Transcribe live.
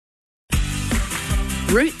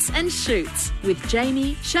Roots and Shoots with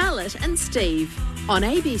Jamie, Charlotte and Steve on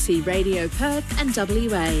ABC Radio Perth and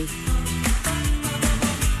WA.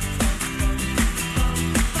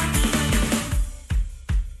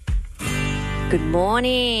 Good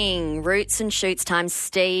morning. Roots and Shoots time.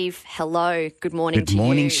 Steve, hello. Good morning to you. Good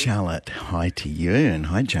morning, Charlotte. Hi to you and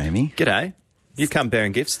hi, Jamie. G'day. You've come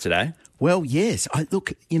bearing gifts today. Well, yes.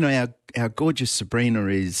 Look, you know, our gorgeous Sabrina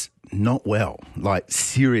is not well, like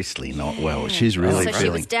seriously not well. She's really So she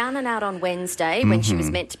was down and out on Wednesday when she was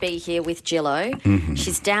meant to be here with Gillo.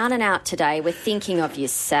 She's down and out today. We're thinking of you,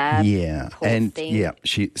 Sab. Yeah, Poor and thing. yeah,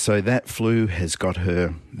 so that flu has got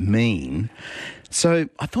her mean. So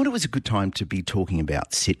I thought it was a good time to be talking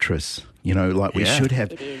about citrus. You know, like we should have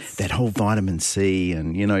that whole vitamin C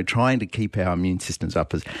and, you know, trying to keep our immune systems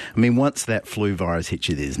up. Once that flu virus hits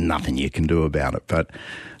you, there's nothing you can do about it. But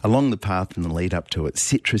along the path and the lead up to it,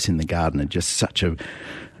 citrus in the garden are just such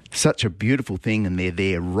a beautiful thing, and they're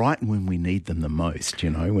there right when we need them the most,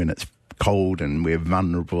 you know, when it's cold and we're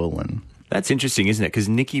vulnerable. And that's interesting, isn't it? Because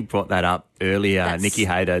Nikki brought that up earlier. Nikki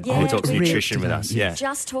Hayter, who talks nutrition with us. Yeah.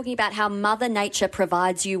 Just talking about how Mother Nature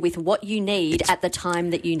provides you with what you need at the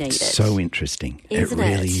time that you need it. So interesting. Isn't it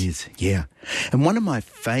really is, yeah. And one of my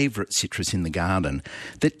favourite citrus in the garden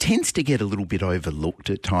that tends to get a little bit overlooked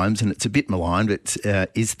at times, and it's a bit maligned,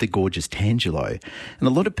 is the gorgeous Tangelo. And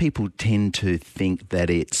a lot of people tend to think that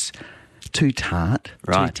it's too tart,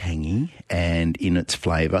 too tangy, and in its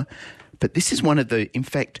flavour. But this is one of the, in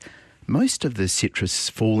fact, most of the citrus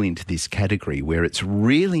fall into this category where it's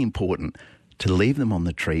really important to leave them on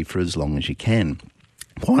the tree for as long as you can.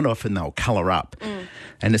 Quite often they'll colour up,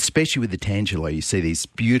 and especially with the Tangelo, you see this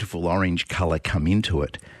beautiful orange colour come into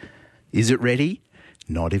it. Is it ready?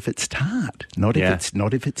 Not if it's tart. Not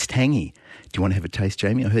if it's tangy. Do you want to have a taste,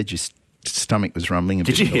 Jamie? I heard your stomach was rumbling a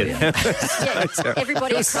bit. Did you hear that? Yeah,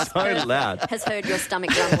 everybody across so Perth loud. has heard your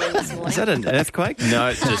stomach rumbling this morning. Is that an earthquake? No,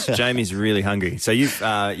 it's just Jamie's really hungry. So you've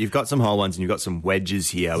got some whole ones and you've got some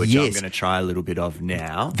wedges here, which I'm going to try a little bit of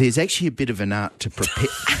now. There's actually a bit of an art to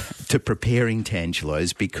to preparing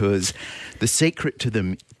Tangelos, because the secret to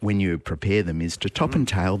them when you prepare them is to top and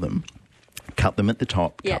tail them. Cut them at the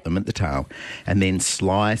top, cut them at the tail, and then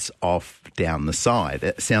slice off down the side.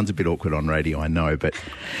 It sounds a bit awkward on radio, I know, but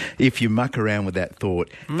if you muck around with that thought,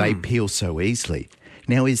 they peel so easily.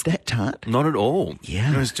 Now, is that tart? Not at all.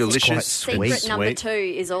 Yeah. It was delicious. Secret number 2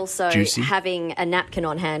 is also juicy. having a napkin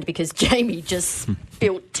on hand, because Jamie just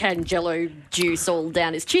spilt Tangelo juice all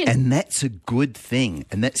down his chin. And that's a good thing.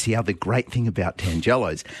 And that's the other great thing about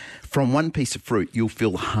Tangelos. From one piece of fruit, you'll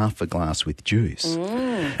fill half a glass with juice.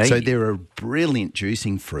 So they're a brilliant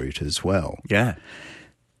juicing fruit as well. Yeah.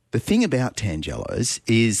 The thing about Tangelos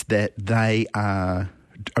is that they are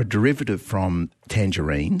a derivative from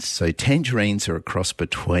tangerines. So tangerines are a cross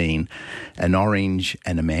between an orange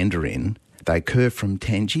and a mandarin. They occur from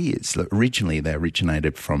Tangiers. Originally, they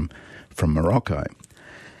originated from Morocco.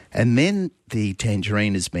 And then the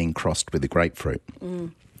tangerine has been crossed with a grapefruit.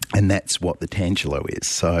 And that's what the Tangelo is.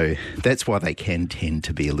 So that's why they can tend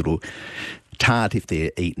to be a little tart if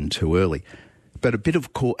they're eaten too early. But a bit of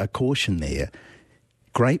a caution there.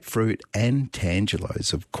 Grapefruit and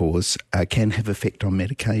Tangelos, of course, can have effect on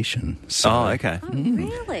medication. So, okay. Oh,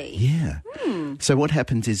 really? Yeah. So what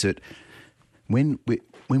happens is that when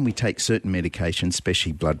we take certain medications,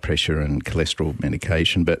 especially blood pressure and cholesterol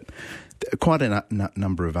medication, but quite a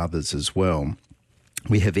number of others as well,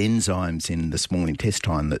 we have enzymes in the small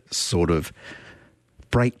intestine that sort of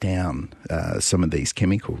break down some of these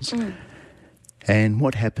chemicals. And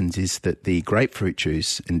what happens is that the grapefruit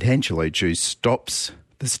juice and Tangelo juice stops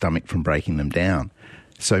the stomach from breaking them down.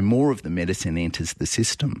 So more of the medicine enters the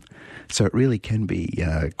system. So it really can be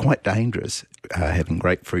quite dangerous having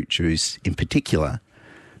grapefruit juice in particular,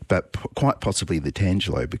 but quite possibly the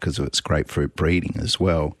Tangelo because of its grapefruit breeding as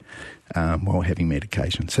well, while having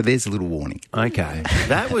medication. So there's a little warning. Okay.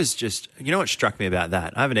 That was just, you know what struck me about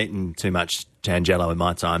that? I haven't eaten too much Tangelo in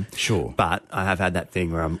my time. Sure. But I have had that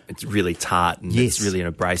thing where it's really tart and it's really an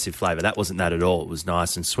abrasive flavour. That wasn't that at all. It was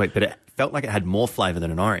nice and sweet, but it felt like it had more flavour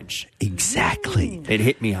than an orange. Exactly. It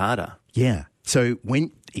hit me harder. Yeah. So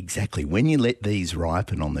when you let these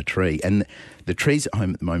ripen on the tree, and the trees at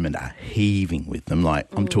home at the moment are heaving with them, like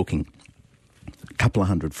I'm talking a couple of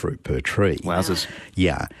hundred fruit per tree. Wowzers.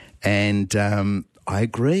 Yeah. And I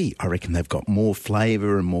agree. I reckon they've got more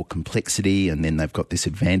flavour and more complexity, and then they've got this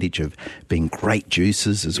advantage of being great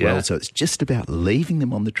juices as well. So it's just about leaving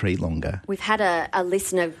them on the tree longer. We've had a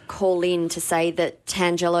listener call in to say that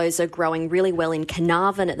Tangelos are growing really well in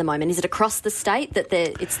Carnarvon at the moment. Is it across the state that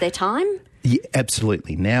it's their time? Yeah,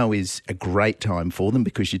 absolutely. Now is a great time for them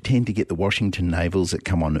because you tend to get the Washington Navals that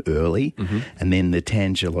come on early, and then the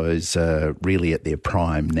Tangelos are really at their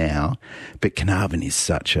prime now. But Carnarvon is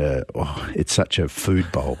such a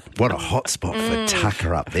food bowl. What a hot spot for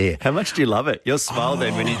Tucker up there. How much do you love it? Your smile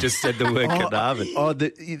then when you just said the word Carnarvon.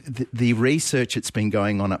 The research that's been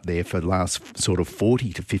going on up there for the last sort of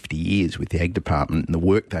 40 to 50 years with the Ag Department and the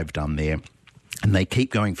work they've done there, and they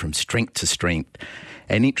keep going from strength to strength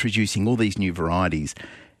and introducing all these new varieties,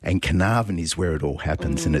 and Carnarvon is where it all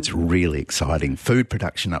happens, and it's really exciting. Food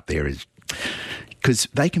production up there is... because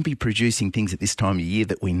they can be producing things at this time of year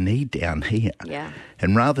that we need down here. Yeah.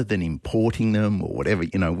 And rather than importing them or whatever,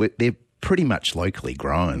 they're pretty much locally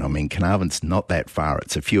grown. I mean, Carnarvon's not that far.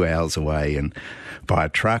 It's a few hours away and by a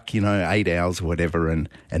truck, 8 hours or whatever, and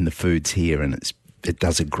the food's here, and it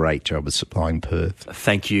does a great job of supplying Perth.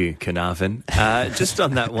 Thank you, Carnarvon. Just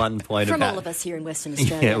on that one point From about... all of us here in Western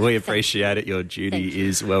Australia. Yeah, we appreciate it. Your duty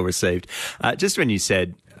is well received. Just when you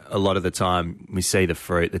said a lot of the time we see the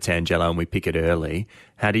fruit, the Tangelo, and we pick it early,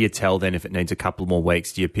 how do you tell then if it needs a couple more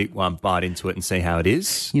weeks? Do you pick one, bite into it and see how it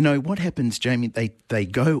is? What happens, Jamie, they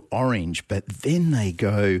go orange, but then they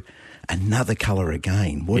go another colour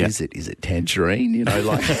again. What is it? Is it tangerine?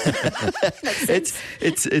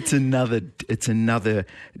 It's another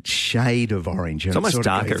shade of orange. It's almost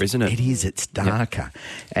darker, isn't it? It is. It's darker,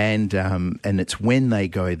 and it's when they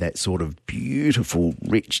go that sort of beautiful,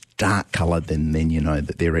 rich, dark colour, then you know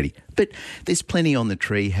that they're ready. But there's plenty on the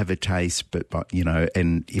tree. Have a taste, but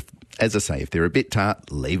and if. As I say, if they're a bit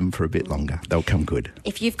tart, leave them for a bit longer. They'll come good.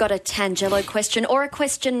 If you've got a Tangelo question or a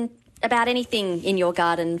question about anything in your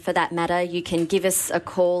garden for that matter, you can give us a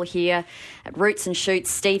call here at Roots and Shoots.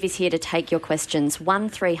 Steve is here to take your questions,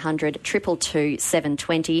 1300 222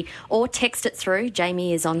 720, or text it through.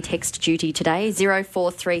 Jamie is on text duty today,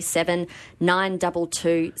 0437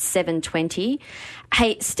 922 720.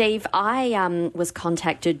 Hey, Steve, I was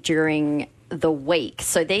contacted during the week.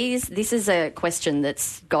 So this is a question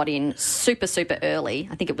that's got in super, super early.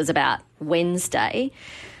 I think it was about Wednesday.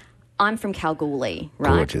 I'm from Kalgoorlie,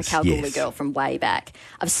 right? Gorgeous, a Kalgoorlie yes. girl from way back.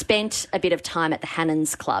 I've spent a bit of time at the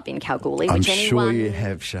Hannans Club in Kalgoorlie, I'm which sure anyone you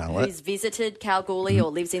have, Charlotte. who's visited Kalgoorlie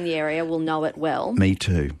or lives in the area will know it well. Me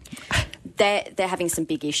too. They're having some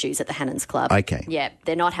big issues at the Hannans Club. Okay. Yeah,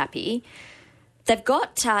 they're not happy. They've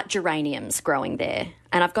got geraniums growing there,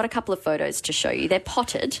 and I've got a couple of photos to show you. They're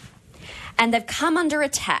potted, and they've come under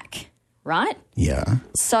attack, right? Yeah.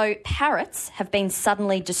 So parrots have been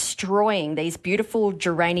suddenly destroying these beautiful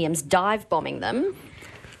geraniums, dive bombing them.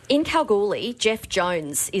 In Kalgoorlie, Jeff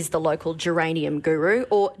Jones is the local geranium guru,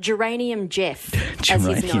 or Geranium Jeff, as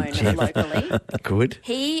he's known locally. Good.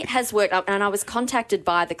 He has worked up, and I was contacted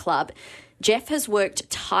by the club. Jeff has worked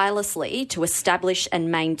tirelessly to establish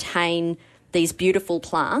and maintain these beautiful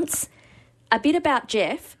plants. A bit about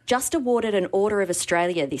Jeff, just awarded an Order of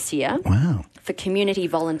Australia this year. Wow. For community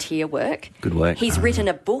volunteer work. Good work. He's written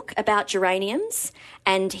a book about geraniums,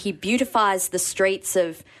 and he beautifies the streets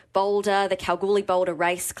of Boulder, the Kalgoorlie Boulder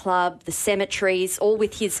Race Club, the cemeteries, all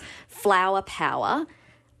with his flower power.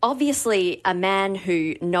 Obviously a man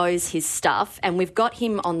who knows his stuff, and we've got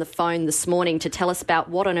him on the phone this morning to tell us about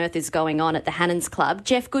what on earth is going on at the Hannans Club.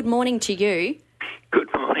 Jeff, good morning to you. Good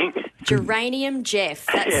morning. Geranium Jeff,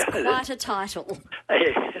 that's quite a title.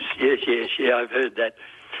 Yes, I've heard that.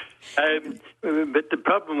 But the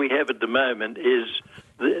problem we have at the moment is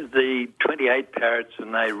the 28 parrots,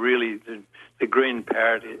 and the green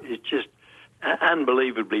parrot is just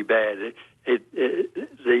unbelievably bad.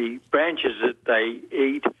 The branches that they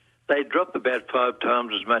eat, they drop about 5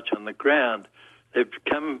 times as much on the ground.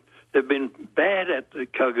 They've been bad at the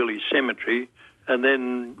Kalgoorlie Cemetery, and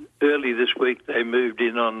then early this week they moved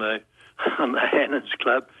in on the Hannans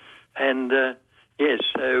Club, and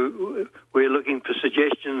so we're looking for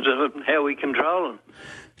suggestions on how we control them.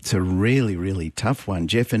 It's a really, really tough one,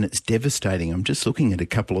 Jeff, and it's devastating. I'm just looking at a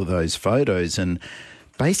couple of those photos, and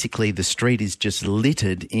basically the street is just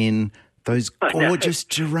littered in those gorgeous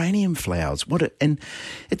geranium flowers. And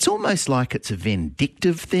it's almost like it's a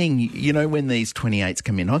vindictive thing. You know, when these 28s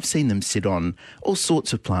come in, I've seen them sit on all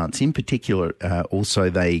sorts of plants. In particular,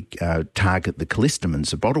 also they target the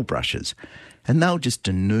callistemons, the bottle brushes, and they'll just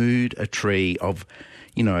denude a tree of,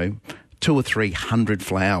 200 or 300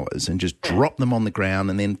 flowers and just drop them on the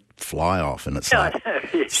ground and then fly off. And it's like,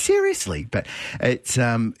 seriously, but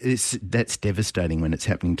that's devastating when it's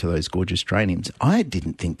happening to those gorgeous geraniums. I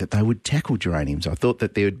didn't think that they would tackle geraniums. I thought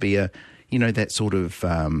that there would be that sort of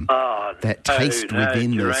that taste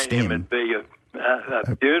within the stem. Would be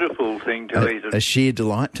a beautiful thing to eat. A sheer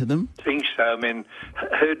delight to them. I think so. so. I mean,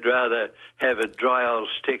 who'd rather have a dry old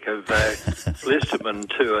stick of glycerin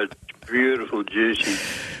to a beautiful, juicy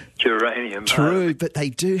geranium? True, but they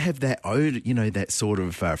do have that odour, that sort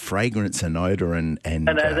of fragrance and odour and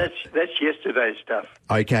No, that's yesterday's stuff.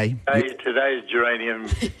 Okay. Today's geranium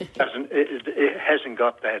hasn't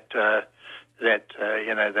got that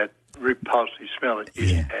repulsive smell it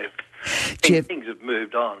used to have. Jeff, things have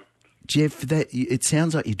moved on. Jeff, it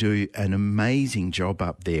sounds like you do an amazing job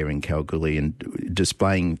up there in Kalgoorlie and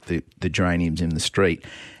displaying the geraniums in the street.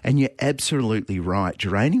 And you're absolutely right.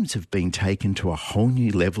 Geraniums have been taken to a whole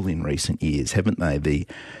new level in recent years, haven't they? The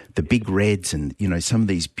big reds and, some of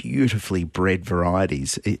these beautifully bred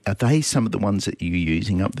varieties. Are they some of the ones that you're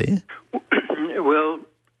using up there? Well,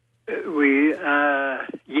 we are,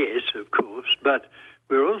 yes, of course, but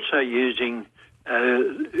we're also using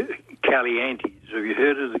Caliantes. Have you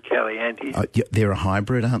heard of the Caliantes? They're a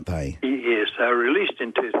hybrid, aren't they? Yes, they were released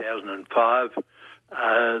in 2005.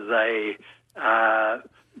 They are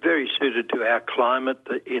very suited to our climate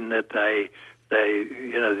in that they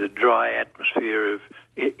the dry atmosphere of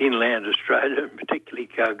inland Australia, and particularly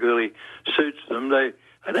Kalgoorlie, suits them. I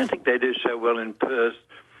don't think they do so well in Perth,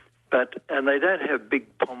 and they don't have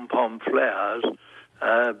big pom-pom flowers.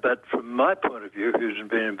 But from my point of view, who's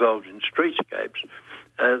been involved in streetscapes,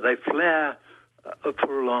 they flower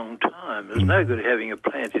for a long time. There's no good having a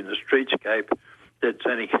plant in the streetscape that's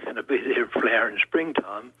only going to be there to flower in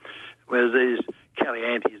springtime, whereas these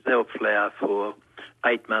Caliantes, they'll flower for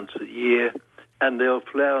 8 months a year, and they'll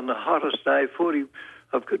flower on the hottest day,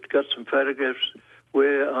 I've got some photographs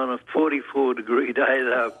where on a 44-degree day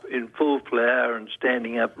they're in full flower and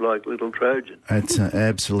standing up like little Trojans. It's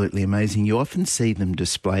absolutely amazing. You often see them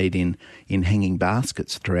displayed in hanging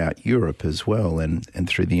baskets throughout Europe as well and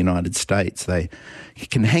through the United States. You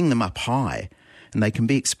can hang them up high and they can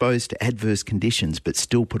be exposed to adverse conditions but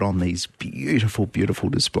still put on these beautiful, beautiful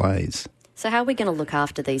displays. So how are we going to look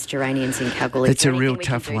after these geraniums in Kalgoorlie? It's a real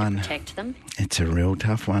tough one. To protect them? It's a real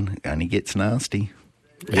tough one. It only gets nasty.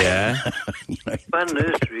 Yeah. One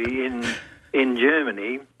nursery in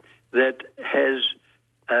Germany that has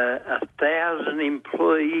 1,000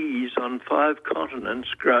 employees on 5 continents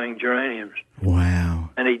growing geraniums.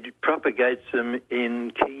 Wow. And he propagates them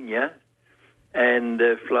in Kenya and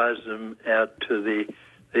flies them out to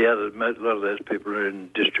the other. A lot of those people are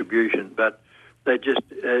in distribution, but they just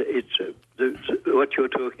what you're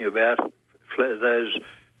talking about, those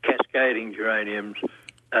cascading geraniums.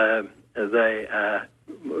 They are,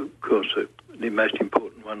 of course, the most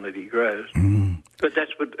important one that he grows. But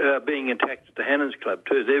that's what being attacked at the Hannans Club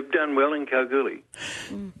too. They've done well in Kalgoorlie.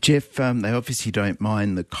 Jeff, they obviously don't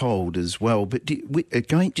mind the cold as well. But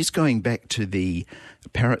going back to the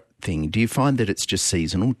parrot thing, do you find that it's just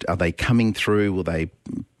seasonal? Are they coming through? Will they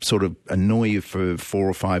sort of annoy you for 4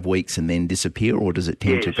 or 5 weeks and then disappear, or does it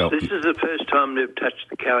tend to go? This is the first time they've touched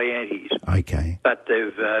the Caliantes. Okay. But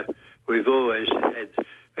we've always had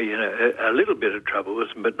a little bit of trouble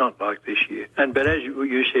with them, but not like this year. But as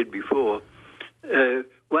you said before,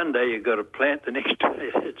 one day you've got a plant, the next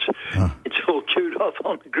day it's all chewed off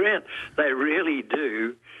on the ground. They really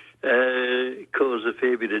do cause a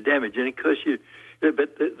fair bit of damage, and of course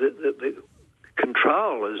but the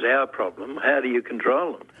control is our problem. How do you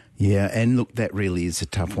control them? Yeah, and look, that really is a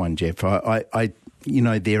tough one, Jeff. I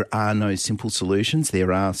there are no simple solutions.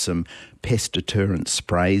 There are some pest deterrent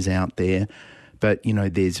sprays out there. But,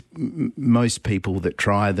 there's most people that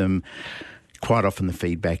try them, quite often the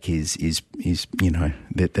feedback is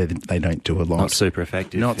that they don't do a lot. Not super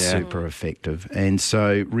effective. Super effective. And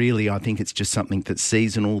so really I think it's just something that's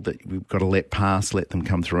seasonal that we've got to let them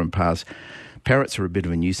come through and pass. Parrots are a bit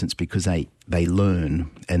of a nuisance because they learn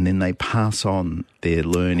and then they pass on their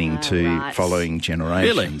learning to following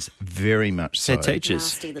generations. Really? Very much so. They're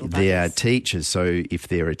teachers. They are teachers. So if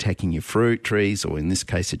they're attacking your fruit trees or in this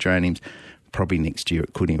case the geraniums, probably next year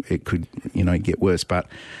it could get worse. But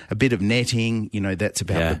a bit of netting, that's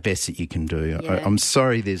about the best that you can do. Yeah. I'm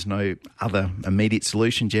sorry there's no other immediate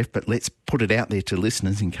solution, Jeff, but let's put it out there to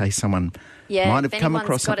listeners in case someone might have come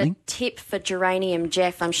across something. If anyone's got a tip for geranium,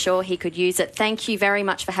 Jeff, I'm sure he could use it. Thank you very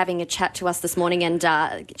much for having a chat to us this morning, and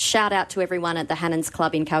shout out to everyone at the Hannans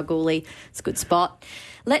Club in Kalgoorlie. It's a good spot.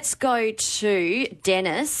 Let's go to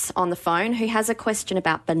Dennis on the phone, who has a question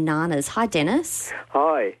about bananas. Hi, Dennis.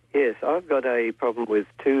 Hi. Yes, I've got a problem with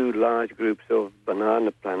 2 large groups of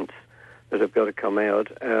banana plants that have got to come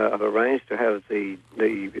out. I've arranged to have the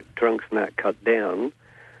trunks and that cut down.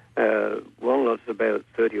 One lot's about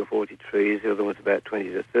 30 or 40 trees, the other one's about 20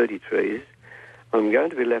 to 30 trees. I'm going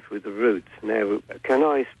to be left with the roots. Now, can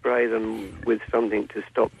I spray them with something to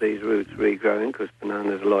stop these roots regrowing? Because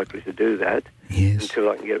bananas are likely to do that. Yes. Until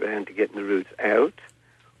I can get around to getting the roots out.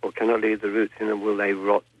 Or can I leave the roots in and will they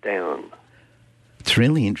rot down? It's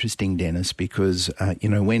really interesting, Dennis, because,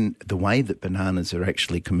 when the way that bananas are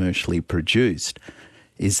actually commercially produced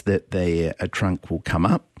is that their trunk will come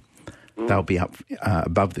up. They'll be up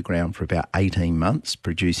above the ground for about 18 months,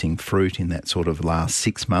 producing fruit in that sort of last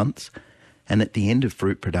 6 months. And at the end of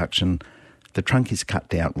fruit production, the trunk is cut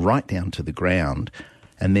down right down to the ground.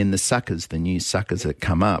 And then the new suckers that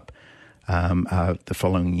come up, are the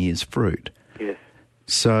following year's fruit. Yes.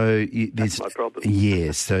 So that's my problem.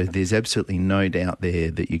 Yes, so there's absolutely no doubt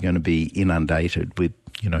there that you're going to be inundated with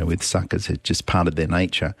suckers. It's just part of their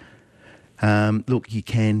nature. Look, you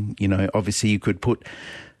can, obviously you could put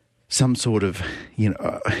some sort of,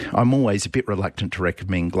 I'm always a bit reluctant to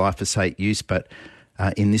recommend glyphosate use, but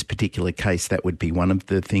in this particular case, that would be one of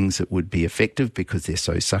the things that would be effective because they're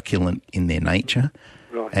so succulent in their nature.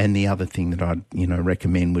 Right. And the other thing that I'd,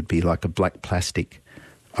 recommend would be like a black plastic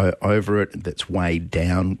over it that's weighed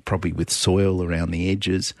down, probably with soil around the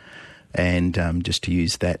edges, and just to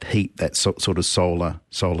use that heat, that sort of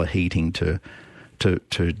solar heating to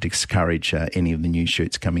discourage any of the new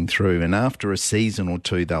shoots coming through. And after a season or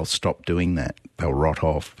two, they'll stop doing that. They'll rot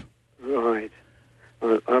off. Right.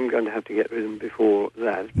 Well, I'm going to have to get rid of them before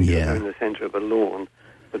that because they're in the centre of a lawn.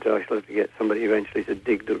 But I shall have to get somebody eventually to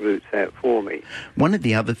dig the roots out for me. One of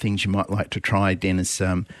the other things you might like to try, Dennis,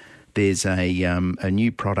 there's a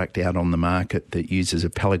new product out on the market that uses a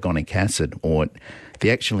pelargonic acid, or the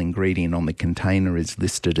actual ingredient on the container is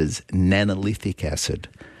listed as nanolithic acid,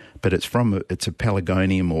 but it's a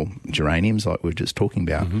pelargonium or geraniums, like we were just talking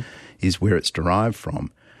about, is where it's derived from.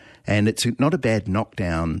 And it's not a bad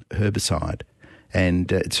knockdown herbicide, and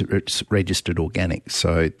it's registered organic,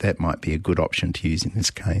 so that might be a good option to use in this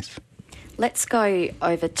case. Let's go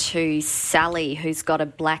over to Sally, who's got a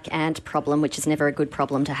black ant problem, which is never a good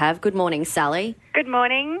problem to have. Good morning, Sally. Good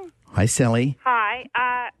morning. Hi, Sally. Hi.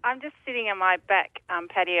 I'm just sitting on my back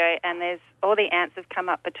patio, and there's all the ants have come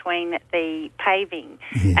up between the paving,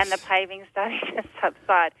 and the paving's starting to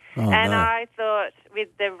subside. And I thought with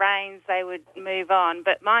the rains they would move on,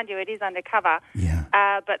 but mind you, it is undercover. Yeah.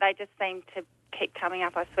 But they just seem to keep coming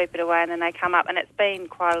up. I sweep it away, and then they come up, and it's been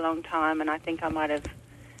quite a long time, and I think I might have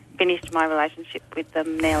finished my relationship with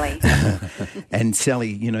them nearly. And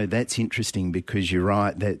Sally, that's interesting because you're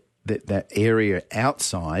right that area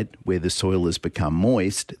outside where the soil has become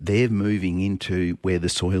moist, they're moving into where the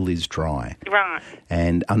soil is dry. Right.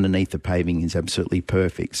 And underneath the paving is absolutely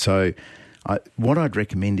perfect. So what I'd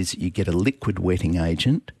recommend is that you get a liquid wetting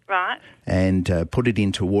agent. Right. And put it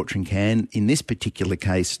into a watering can. In this particular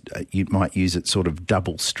case, you might use it sort of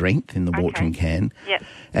double strength in the watering can. Yep.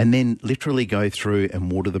 And then literally go through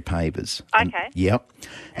and water the pavers. Okay.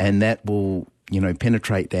 And that will,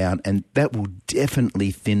 penetrate down, and that will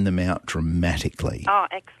definitely thin them out dramatically. Oh,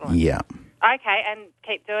 excellent. Yeah. Okay, and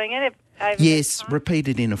keep doing it? Yes, repeat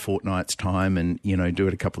it in a fortnight's time and, do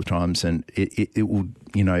it a couple of times, and it will,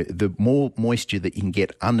 the more moisture that you can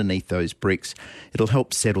get underneath those bricks, it'll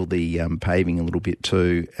help settle the paving a little bit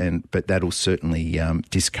too, but that'll certainly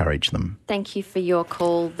discourage them. Thank you for your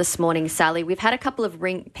call this morning, Sally. We've had a couple of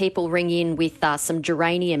people ring in with some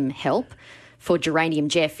geranium help for Geranium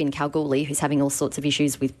Jeff in Kalgoorlie, who's having all sorts of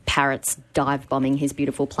issues with parrots dive bombing his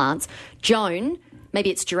beautiful plants. Joan,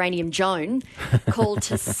 maybe it's Geranium Joan, called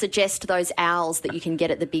to suggest those owls that you can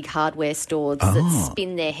get at the big hardware stores that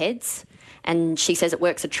spin their heads. And she says it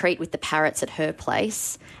works a treat with the parrots at her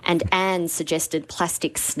place. And Anne suggested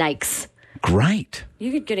plastic snakes. Great.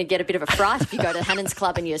 You're going to get a bit of a fright if you go to Hannon's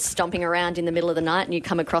Club and you're stomping around in the middle of the night and you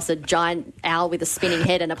come across a giant owl with a spinning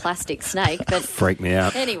head and a plastic snake. But freak me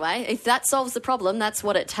out. Anyway, if that solves the problem, that's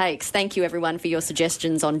what it takes. Thank you, everyone, for your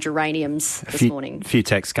suggestions on geraniums this morning. A few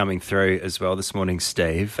texts coming through as well this morning,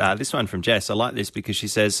 Steve. This one from Jess. I like this because she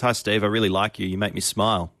says, "Hi, Steve, I really like you. You make me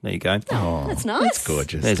smile." There you go. Oh, that's nice. That's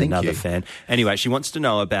gorgeous. There's Thank another you. fan. Anyway, she wants to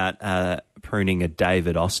know about pruning a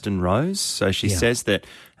David Austin rose. So she says that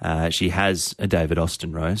she has a David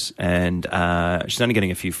Austin rose and she's only getting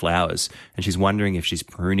a few flowers and she's wondering if she's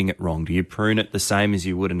pruning it wrong. Do you prune it the same as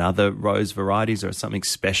you would another rose varieties, or something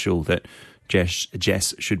special that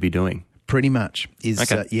Jess should be doing? Pretty much.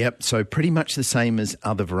 Okay. So pretty much the same as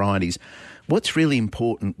other varieties. What's really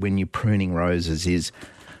important when you're pruning roses is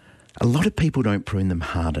a lot of people don't prune them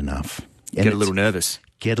hard enough. Get a little nervous.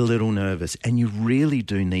 And you really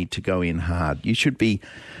do need to go in hard. You should be,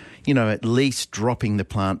 at least dropping the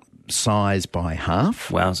plant size by half.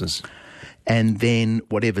 Wowzers. And then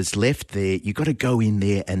whatever's left there, you've got to go in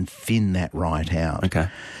there and thin that right out. Okay.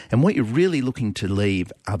 And what you're really looking to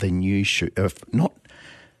leave are the new not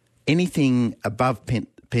anything above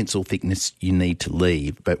pencil thickness you need to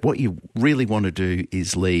leave, but what you really want to do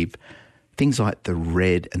is leave things like the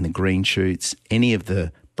red and the green shoots, any of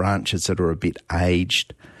the branches that are a bit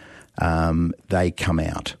aged, they come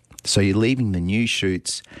out. So you're leaving the new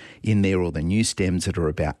shoots in there, or the new stems that are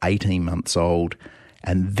about 18 months old,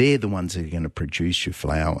 and they're the ones that are going to produce your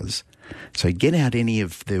flowers. So get out any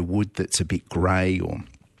of the wood that's a bit grey or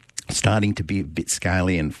starting to be a bit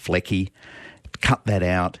scaly and flecky, cut that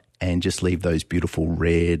out and just leave those beautiful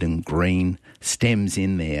red and green stems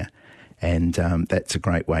in there, and that's a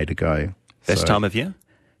great way to go. Best time of year?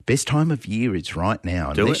 Best time of year is right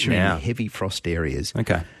now, unless you're in heavy frost areas.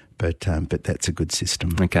 Okay. But that's a good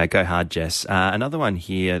system. Okay, go hard, Jess. Another one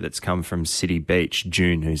here that's come from City Beach,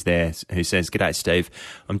 June, who says, "G'day, Steve.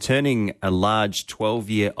 I'm turning a large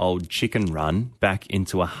 12-year-old chicken run back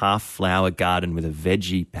into a half-flower garden with a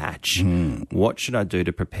veggie patch. What should I do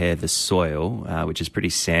to prepare the soil, which is pretty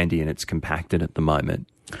sandy and it's compacted at the moment?"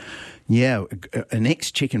 Yeah, an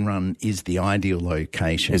ex-chicken run is the ideal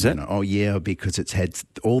location. Is it? Oh, yeah, because it's had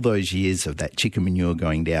all those years of that chicken manure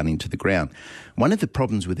going down into the ground. One of the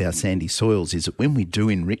problems with our sandy soils is that when we do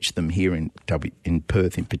enrich them here in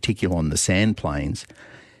Perth, in particular on the sand plains,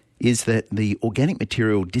 is that the organic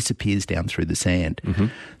material disappears down through the sand. Mm-hmm.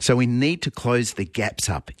 So we need to close the gaps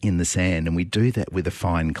up in the sand, and we do that with a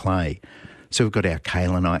fine clay. So we've got our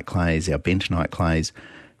kaolinite clays, our bentonite clays.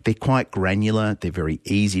 They're quite granular. They're very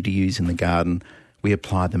easy to use in the garden. We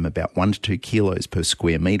apply them about 1 to 2 kilos per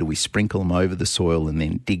square metre. We sprinkle them over the soil and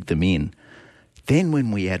then dig them in. Then when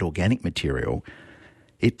we add organic material,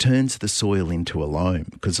 it turns the soil into a loam,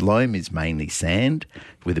 because loam is mainly sand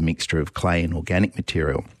with a mixture of clay and organic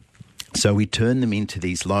material. So we turn them into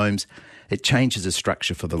these loams. It changes the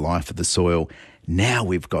structure for the life of the soil. Now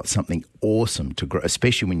we've got something awesome to grow,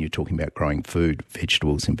 especially when you're talking about growing food,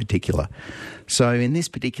 vegetables in particular. So in this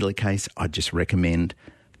particular case, I'd just recommend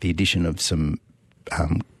the addition of some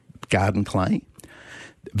garden clay,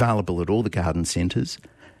 available at all the garden centres,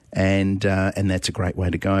 and that's a great way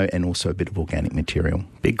to go, and also a bit of organic material.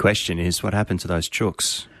 Big question is, what happened to those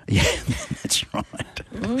chooks? Yeah, that's right.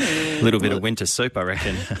 A little bit of winter soup, I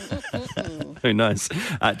reckon. Who knows?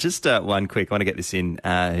 Just one quick, I want to get this in,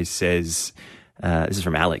 who says... this is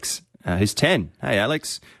from Alex, who's 10. Hey,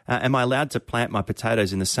 Alex, am I allowed to plant my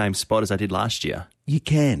potatoes in the same spot as I did last year? You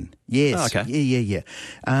can, yes. Oh, okay. Yeah.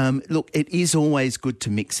 Look, it is always good to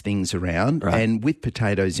mix things around. Right. And with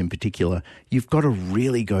potatoes in particular, you've got to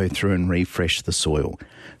really go through and refresh the soil.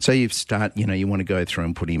 So you want to go through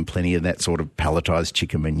and put in plenty of that sort of pelletised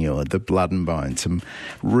chicken manure, the blood and bones, and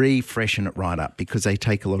refreshen it right up, because they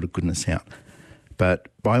take a lot of goodness out. But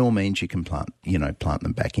by all means, you can plant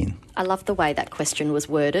them back in. I love the way that question was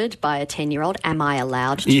worded by a 10-year-old. Am I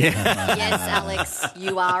allowed to? Yeah. Yes, Alex,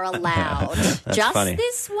 you are allowed. Just funny.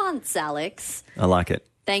 this once, Alex. I like it.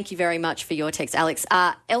 Thank you very much for your text, Alex.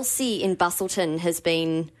 Elsie in Bustleton has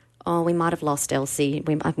been... Oh, we might have lost Elsie.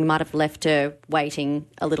 We might have left her waiting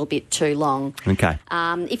a little bit too long. Okay.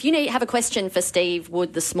 If you have a question for Steve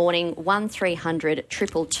Wood this morning, 1300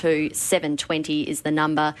 222 720 is the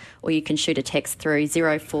number, or you can shoot a text through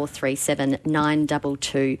 0437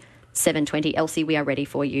 922 720. Elsie, we are ready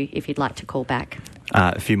for you if you'd like to call back.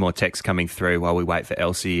 A few more texts coming through while we wait for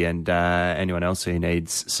Elsie and anyone else who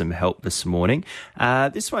needs some help this morning.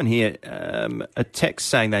 This one here, a text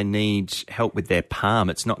saying they need help with their palm.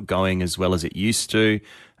 It's not going as well as it used to.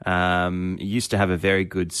 It used to have a very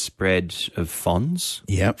good spread of fronds.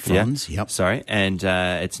 Yep, fronds, yep. Sorry, and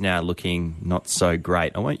it's now looking not so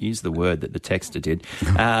great. I won't use the word that the texter did.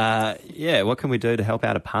 What can we do to help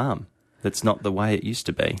out a palm that's not the way it used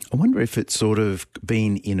to be? I wonder if it's sort of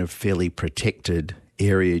been in a fairly protected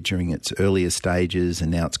area during its earlier stages,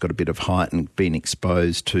 and now it's got a bit of height and been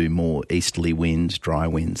exposed to more easterly winds, dry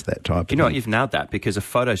winds, that type of thing. You know what, you've nailed that, because a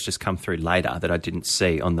photo's just come through later that I didn't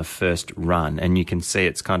see on the first run, and you can see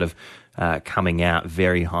it's kind of coming out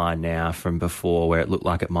very high now from before, where it looked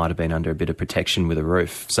like it might have been under a bit of protection with a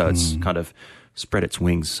roof. So it's kind of spread its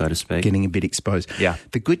wings, so to speak. Getting a bit exposed. Yeah.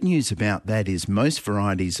 The good news about that is most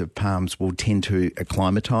varieties of palms will tend to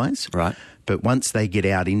acclimatise. Right. But once they get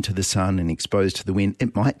out into the sun and exposed to the wind,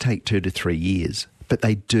 it might take 2 to 3 years. But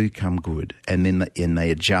they do come good, and then they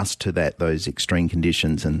adjust to those extreme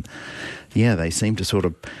conditions, and they seem to sort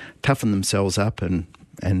of toughen themselves up, and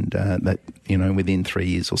that within 3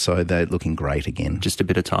 years or so they're looking great again. Just a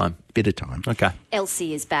bit of time. Okay.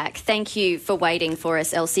 Elsie is back. Thank you for waiting for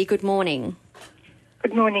us, Elsie. Good morning.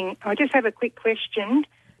 Good morning. I just have a quick question.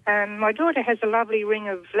 My daughter has a lovely ring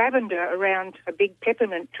of lavender around a big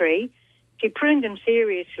peppermint tree. She pruned them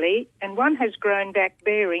seriously, and one has grown back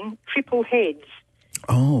bearing triple heads.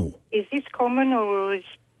 Oh. Is this common, or is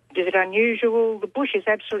it unusual? The bush is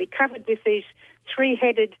absolutely covered with these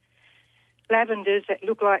three-headed lavenders that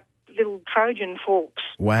look like little Trojan forks.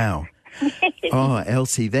 Wow. Oh,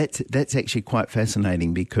 Elsie, that's actually quite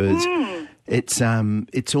fascinating because it's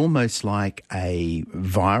almost like a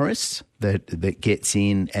virus that gets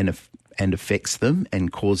in and affects them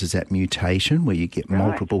and causes that mutation where you get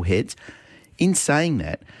multiple heads. In saying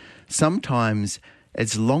that, sometimes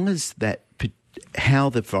as long as how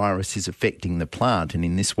the virus is affecting the plant, and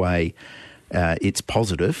in this way it's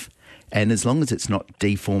positive, and as long as it's not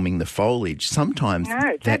deforming the foliage, sometimes... No,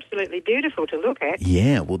 it's absolutely beautiful to look at.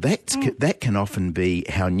 Yeah, well, that can often be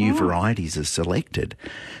how new varieties are selected.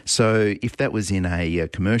 So if that was in a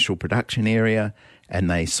commercial production area and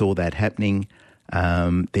they saw that happening,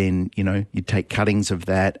 then, you'd take cuttings of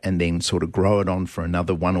that and then sort of grow it on for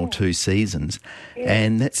another 1 or 2 seasons. Yeah.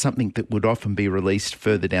 And that's something that would often be released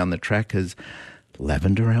further down the track as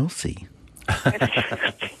Lavender Elsie. Thank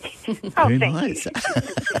you.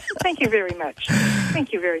 Thank you very much.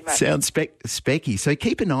 Thank you very much. Sounds specky. So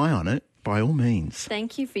keep an eye on it, by all means.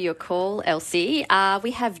 Thank you for your call, Elsie.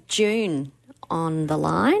 We have June on the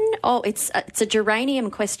line. Oh, it's a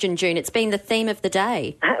geranium question, June. It's been the theme of the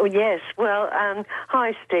day. Yes. Well,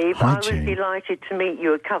 hi, Steve. Hi, I was delighted to meet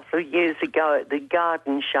you a couple of years ago at the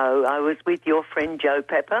garden show. I was with your friend Joe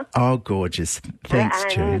Pepper. Oh, gorgeous. Thanks,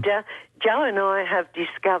 June. Joe and I have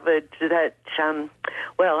discovered that,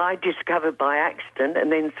 I discovered by accident,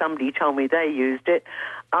 and then somebody told me they used it.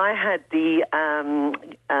 I had the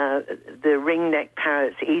ringneck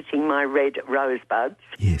parrots eating my red rosebuds.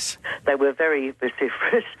 Yes. They were very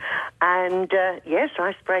vociferous. And, yes,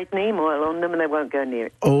 I sprayed neem oil on them and they won't go near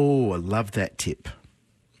it. Oh, I love that tip.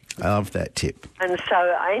 And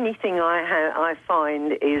so anything I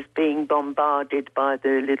find is being bombarded by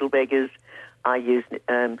the little beggars. I use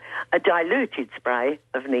a diluted spray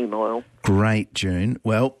of neem oil. Great, June.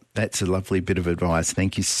 Well, that's a lovely bit of advice.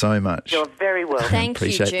 Thank you so much. You're very welcome. Thank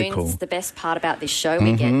you, June. It's the best part about this show.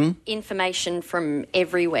 We get information from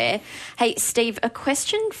everywhere. Hey, Steve, a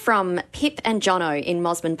question from Pip and Jono in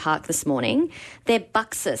Mosman Park this morning. Their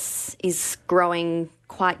buxus is growing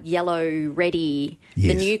quite yellow, reddy.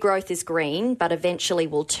 Yes. The new growth is green, but eventually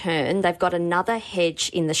will turn. They've got another hedge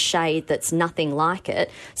in the shade that's nothing like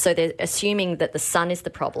it, so they're assuming that the sun is the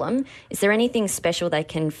problem. Is there anything special they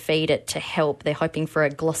can feed it to help? They're hoping for a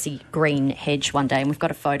glossy green hedge one day, and we've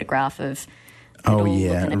got a photograph of it. Oh,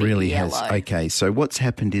 yeah, it really yellow. has. Okay, so what's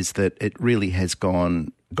happened is that it really has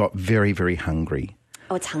got very, very hungry.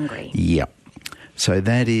 Oh, it's hungry. Yep. So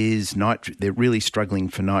that is they're really struggling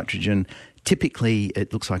for nitrogen. Typically,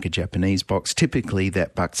 it looks like a Japanese box. Typically,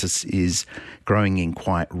 that buxus is growing in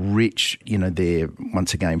quite rich, they're,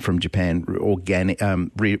 once again, from Japan, organic,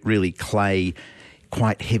 really clay,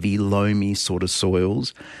 quite heavy, loamy sort of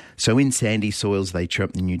soils. So in sandy soils, they chew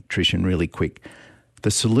up the nutrition really quick. The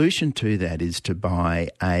solution to that is to buy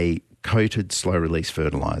a coated slow-release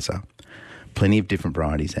fertiliser. Plenty of different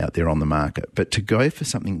varieties out there on the market. But to go for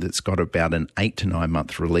something that's got about an 8 to 9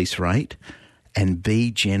 month release rate, and be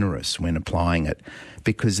generous when applying it,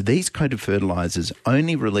 because these coated fertilisers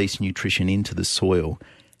only release nutrition into the soil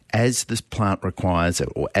as this plant requires it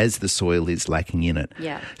or as the soil is lacking in it.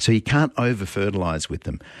 Yeah. So you can't over-fertilise with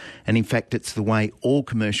them. And in fact, it's the way all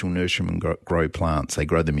commercial nurserymen grow plants. They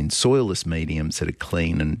grow them in soilless mediums that are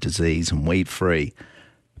clean and disease and weed-free.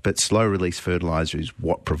 But slow-release fertiliser is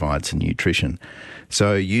what provides the nutrition.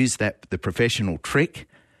 So use the professional trick,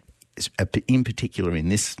 in particular in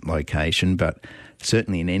this location, but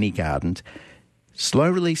certainly in any gardens.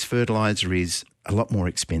 Slow-release fertiliser is a lot more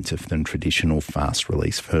expensive than traditional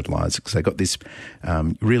fast-release fertiliser because they've got this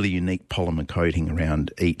really unique polymer coating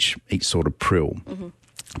around each sort of prill. Mm-hmm.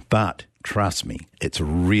 But trust me, it's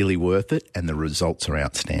really worth it and the results are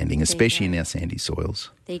outstanding, especially in our sandy soils.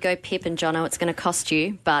 There you go, Pip and Jono. It's going to cost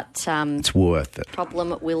you, but it's worth it.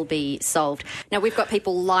 Problem will be solved. Now, we've got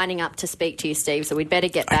people lining up to speak to you, Steve, so we'd better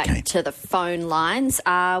get back to the phone lines.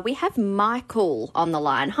 We have Michael on the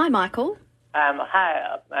line. Hi, Michael.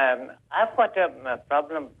 Hi. I've got a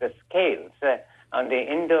problem with the scales on the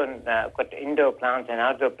indoor plants and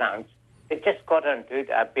outdoor plants. They just got onto it.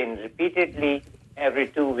 I've been repeatedly every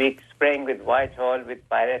 2 weeks spraying with white oil with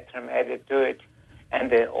pyrethrum added to it,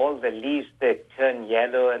 and all the leaves, they turn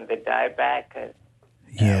yellow and they die back.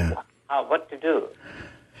 What to do?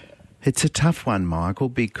 It's a tough one, Michael,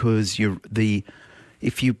 because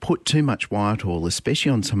if you put too much white oil,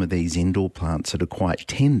 especially on some of these indoor plants that are quite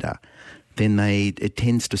tender, then it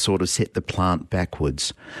tends to sort of set the plant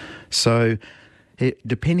backwards. So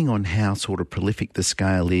depending on how sort of prolific the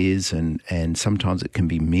scale is, and sometimes it can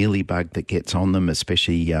be mealybug that gets on them,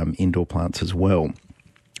 especially indoor plants as well.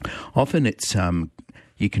 Often it's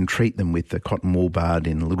you can treat them with the cotton wool bud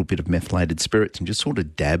in a little bit of methylated spirits and just sort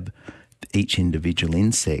of dab each individual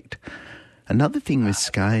insect. Another thing with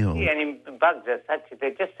scale... Any bugs as such,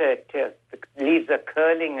 they just the leaves are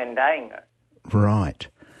curling and dying. Right.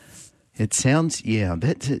 It sounds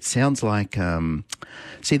like...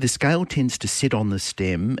 see, the scale tends to sit on the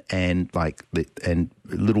stem and a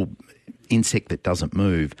little insect that doesn't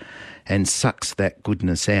move and sucks that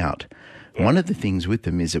goodness out. Yeah. One of the things with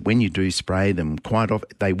them is that when you do spray them, quite often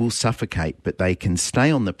they will suffocate, but they can stay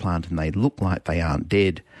on the plant and they look like they aren't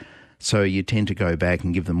dead. So you tend to go back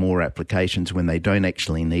and give them more applications when they don't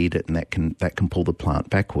actually need it, and that can pull the plant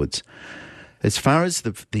backwards. As far as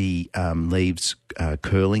the leaves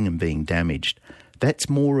curling and being damaged, that's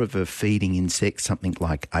more of a feeding insect, something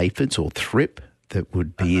like aphids or thrip that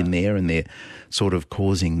would be in there, and they're sort of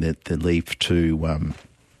causing the leaf to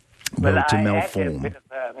malform.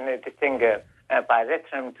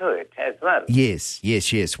 Pyrethrum to it as well. Yes.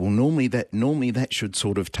 Well, normally that should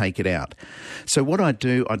sort of take it out. So what I'd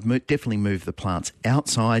do, I'd definitely move the plants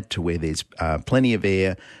outside to where there's plenty of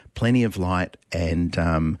air, plenty of light, and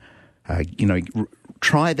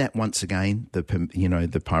try that once again. The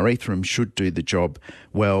pyrethrum should do the job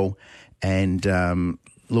well, and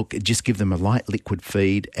look, just give them a light liquid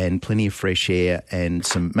feed and plenty of fresh air and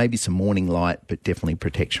maybe some morning light, but definitely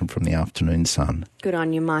protection from the afternoon sun. Good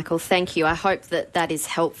on you, Michael. Thank you. I hope that is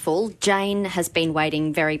helpful. Jane has been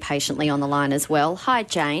waiting very patiently on the line as well. Hi,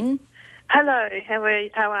 Jane. Hello.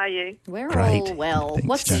 How are you? We're Great. all well. Thanks,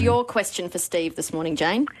 What's Jane. your question for Steve this morning,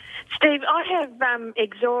 Jane? Steve, I have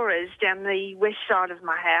ixoras down the west side of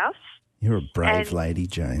my house. You're a brave lady,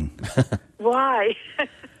 Jane. Why?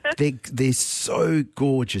 They're so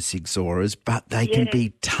gorgeous, ixoras, but they can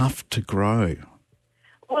be tough to grow.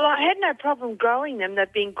 Well, I had no problem growing them.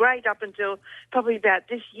 They've been great up until probably about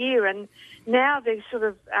this year, and now they're sort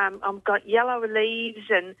of I've got yellow leaves,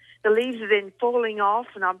 and the leaves are then falling off,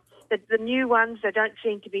 and the new ones, they don't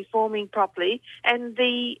seem to be forming properly, and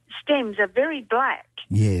the stems are very black.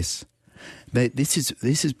 Yes. This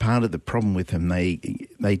is part of the problem with them.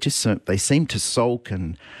 They seem to sulk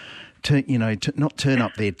and not turn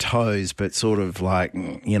up their toes, but sort of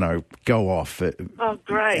go off. Oh,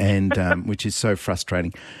 great! And which is so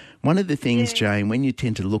frustrating. One of the things, Jane, when you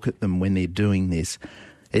tend to look at them when they're doing this,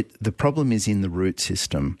 the problem is in the root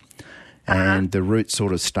system, and the roots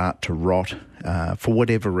sort of start to rot for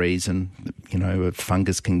whatever reason. A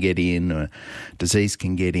fungus can get in, a disease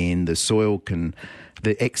can get in,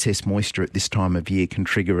 the excess moisture at this time of year can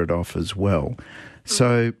trigger it off as well.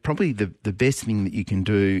 So probably the best thing that you can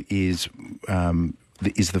do is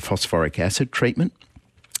the phosphoric acid treatment.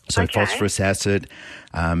 So phosphorus acid,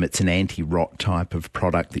 it's an anti-rot type of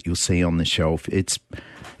product that you'll see on the shelf. It's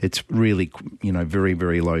really, very,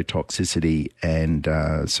 very low toxicity, and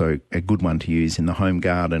so a good one to use in the home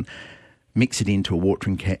garden. Mix it into a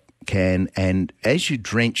watering can, and as you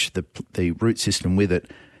drench the root system with it,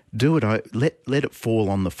 let it fall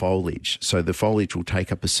on the foliage. So the foliage will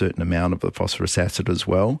take up a certain amount of the phosphorus acid as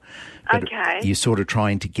well. But you're sort of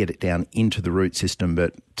trying to get it down into the root system,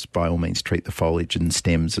 but by all means treat the foliage and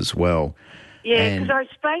stems as well. Yeah, because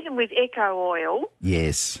I sprayed them with Eco Oil.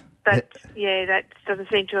 Yes. But, that doesn't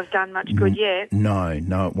seem to have done much good yet. No,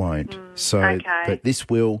 it won't. But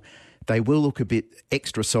they will look a bit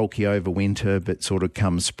extra sulky over winter, but sort of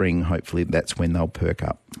come spring, hopefully that's when they'll perk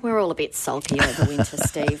up. We're all a bit sulky over winter,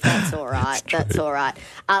 Steve. That's all right. That's all right.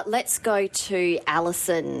 Let's go to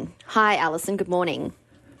Alison. Hi, Alison. Good morning.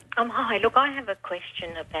 Hi. Look, I have a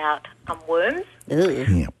question about worms.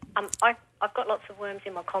 Yeah. I've got lots of worms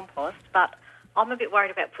in my compost, but I'm a bit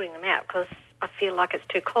worried about putting them out because I feel like it's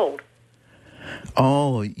too cold.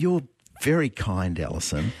 Oh, you're very kind,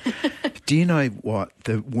 Alison. Do you know what?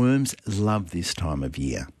 The worms love this time of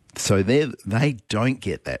year. So they don't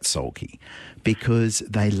get that sulky because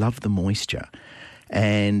they love the moisture.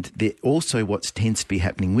 And also what tends to be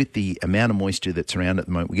happening with the amount of moisture that's around at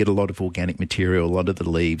the moment, we get a lot of organic material, a lot of the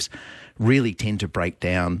leaves really tend to break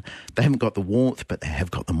down. They haven't got the warmth, but they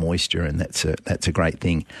have got the moisture, and that's a great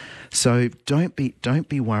thing. So don't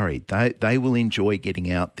be worried. They will enjoy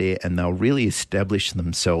getting out there, and they'll really establish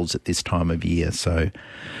themselves at this time of year. So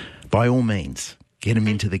by all means, get them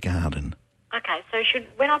into the garden. Okay, so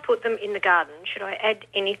when I put them in the garden, should I add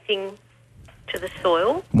anything to the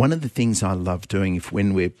soil? One of the things I love doing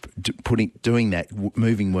when we're doing that,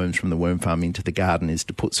 moving worms from the worm farm into the garden, is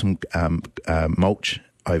to put some mulch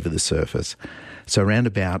over the surface. So around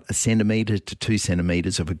about 1 centimetre to 2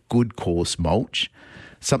 centimetres of a good coarse mulch,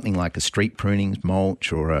 something like a street pruning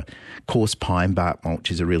mulch or a coarse pine bark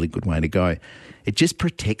mulch is a really good way to go. It just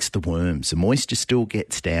protects the worms. The moisture still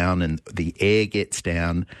gets down and the air gets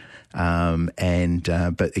down,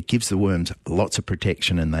 but it gives the worms lots of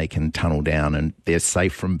protection and they can tunnel down and they're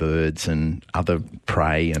safe from birds and other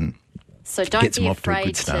prey and so don't be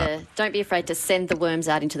afraid to send the worms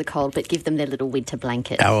out into the cold, but give them their little winter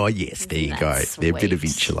blanket. Oh, yes, there you go. They're a bit of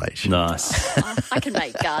insulation. Nice. I can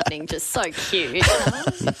make gardening just so cute.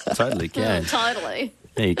 Totally can. Totally.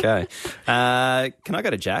 There you go. Can I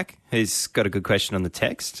go to Jack, who's got a good question on the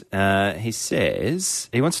text? He says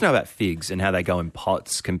he wants to know about figs and how they go in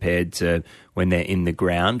pots compared to when they're in the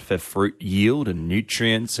ground for fruit yield and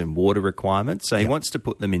nutrients and water requirements. So he wants to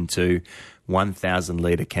put them into 1,000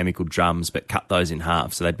 litre chemical drums but cut those in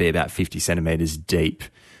half, so they'd be about 50 centimetres deep.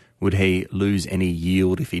 Would he lose any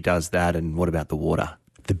yield if he does that, and what about the water?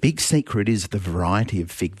 The big secret is the variety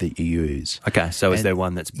of fig that you use. Okay, so is there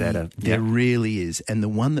one that's better? There really is. And the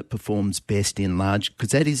one that performs best in large, because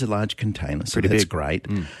that is a large container, so that's great.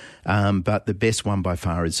 But the best one by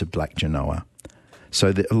far is a black Genoa.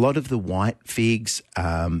 So a lot of the white figs,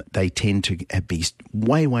 they tend to be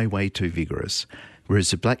way, way, way too vigorous.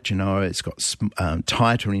 Whereas the black Genoa, it's got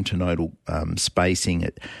tighter internodal spacing.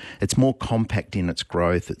 It's more compact in its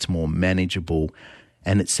growth. It's more manageable.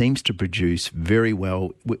 And it seems to produce very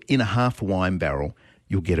well. In a half a wine barrel,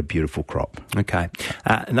 you'll get a beautiful crop. Okay.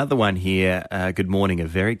 Another one here. Good morning. A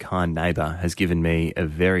very kind neighbour has given me a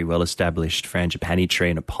very well-established frangipani tree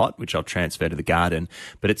in a pot, which I'll transfer to the garden.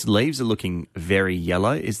 But its leaves are looking very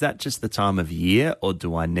yellow. Is that just the time of year, or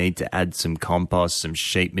do I need to add some compost, some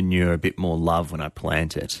sheep manure, a bit more love when I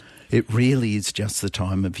plant it? It really is just the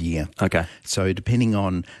time of year. Okay. So depending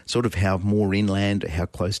on sort of how more inland, how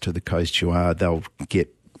close to the coast you are, they'll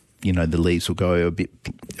get, the leaves will go a bit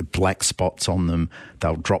black spots on them.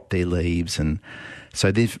 They'll drop their leaves. And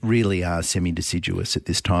so they really are semi-deciduous at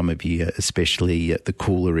this time of year, especially the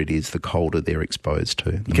cooler it is, the colder they're exposed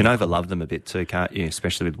to. You can overlove them a bit too, can't you?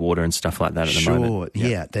 Especially with water and stuff like that at the moment. Sure,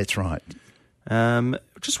 yeah, that's right.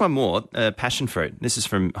 Just one more, passion fruit. This is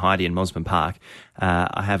from Heidi in Mosman Park.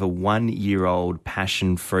 I have a 1-year-old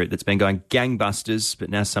passion fruit that's been going gangbusters,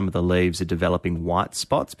 but now some of the leaves are developing white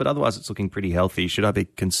spots, but otherwise it's looking pretty healthy. Should I be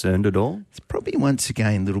concerned at all? It's probably, once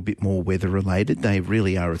again, a little bit more weather-related. They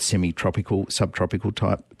really are a semi-tropical, subtropical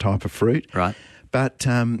type of fruit. Right. But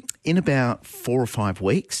in about 4 or 5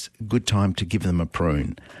 weeks, a good time to give them a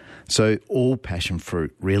prune. So all passion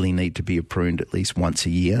fruit really need to be pruned at least once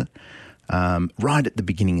a year. Right at the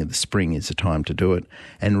beginning of the spring is the time to do it,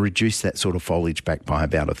 and reduce that sort of foliage back by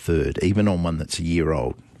about a third, even on one that's a year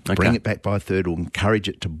old. Okay. Bring it back by a third, or encourage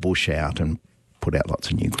it to bush out and put out lots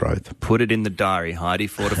of new growth. Put it in the diary, Heidi,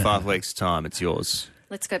 4 to 5 weeks' time. It's yours.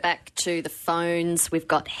 Let's go back to the phones. We've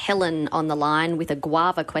got Helen on the line with a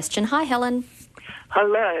guava question. Hi, Helen.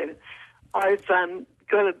 Hello. I've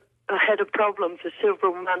had a problem for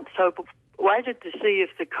several months. I waited to see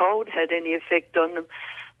if the cold had any effect on them.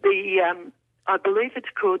 I believe it's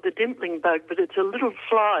called the dimpling bug, but it's a little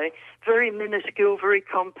fly, very minuscule, very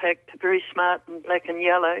compact, very smart and black and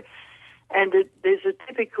yellow. And there's a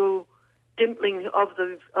typical dimpling of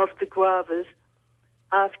the guavas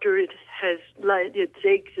after it has laid its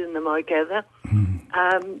eggs in them, I gather.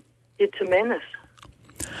 It's a menace.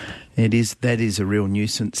 That is a real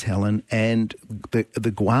nuisance, Helen. And the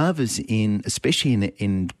guavas especially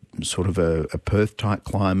in sort of a Perth-type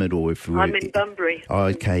climate, or if I'm in Bunbury. Oh,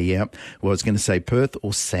 okay, yeah. Well, I was going to say Perth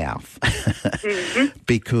or south. Mm-hmm.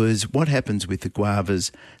 Because what happens with the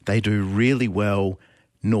guavas, they do really well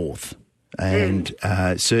north. And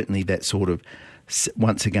certainly that sort of,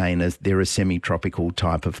 once again, they're a semi-tropical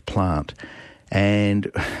type of plant.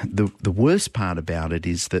 And the worst part about it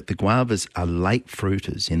is that the guavas are late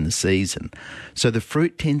fruiters in the season. So the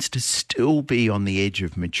fruit tends to still be on the edge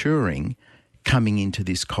of maturing coming into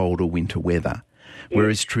this colder winter weather.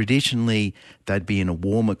 Whereas traditionally they'd be in a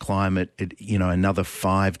warmer climate, another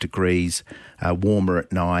 5 degrees warmer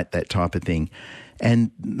at night, that type of thing.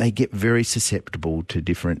 And they get very susceptible to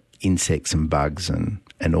different insects and bugs and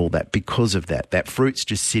all that because of that. That fruit's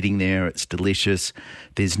just sitting there. It's delicious.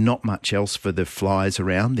 There's not much else for the flies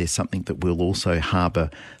around. There's something that will also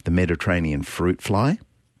harbour the Mediterranean fruit fly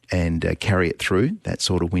and carry it through that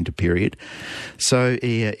sort of winter period. So,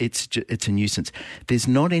 yeah, it's a nuisance. There's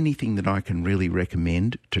not anything that I can really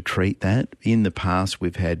recommend to treat that. In the past,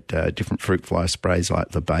 we've had different fruit fly sprays like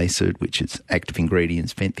Labacid, which is active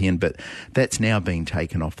ingredients, Fenthian, but that's now been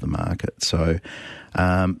taken off the market. So,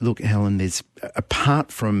 look, Helen,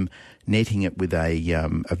 apart from netting it with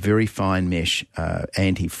a very fine mesh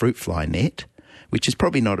anti-fruit fly net, which is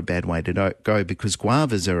probably not a bad way to go because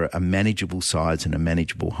guavas are a manageable size and a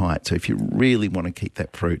manageable height. So if you really want to keep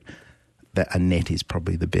that fruit, a net is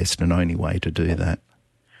probably the best and only way to do that.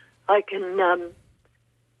 I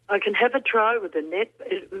can have a try with a net.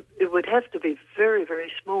 It would have to be very,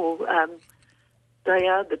 very small. They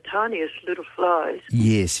are the tiniest little flies.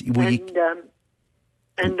 Yes. Well,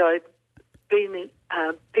 and I've been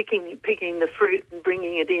picking the fruit and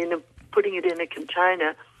bringing it in and putting it in a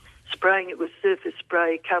container, spraying it with surface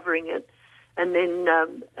spray, covering it, and then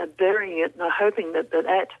burying it, and I'm hoping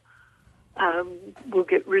that will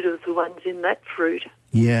get rid of the ones in that fruit.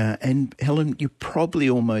 Yeah, and Helen, you're probably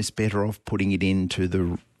almost better off putting it into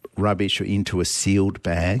the rubbish or into a sealed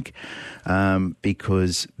bag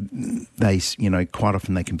because they, quite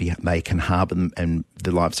often they can harbour them and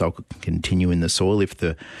the life cycle can continue in the soil if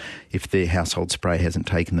the household spray hasn't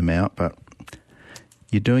taken them out. But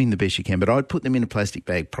you're doing the best you can. But I'd put them in a plastic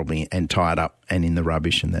bag probably and tie it up and in the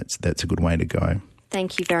rubbish, and that's a good way to go.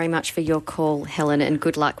 Thank you very much for your call, Helen, and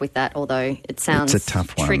good luck with that, although it sounds it's a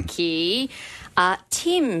tough one. Tricky.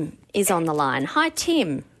 Tim is on the line. Hi,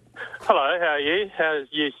 Tim. Hello, how are you? How's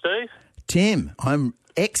you, Steve? Tim, I'm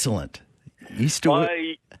excellent. I used to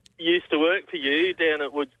work for you down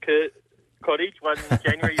at Woods Cottage. One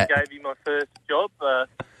January you gave me my first job. I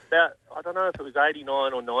don't know if it was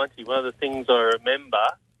 89 or 90. One of the things I remember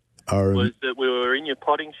was that we were in your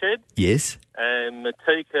potting shed. Yes. And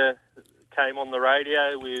Matika came on the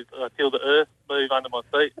radio with I feel the earth move under my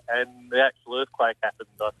feet, and the actual earthquake happened.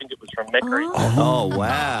 I think it was from Macquarie. Oh,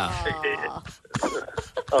 wow.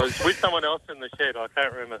 I was with someone else in the shed. I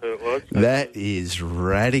can't remember who it was. That is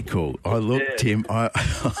radical. Tim.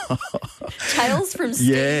 Tales from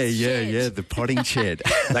Steve's shed. Yeah, the potting shed.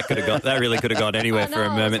 That really could have gone anywhere for a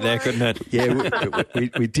moment there, couldn't it? Yeah,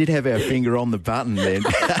 we did have our finger on the button then.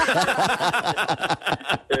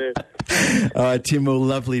 Tim, well,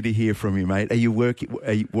 lovely to hear from you, mate. Are you working?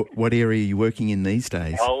 What area are you working in these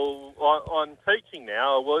days? I'm teaching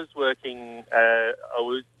now. I was working. I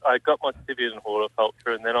got my certificate in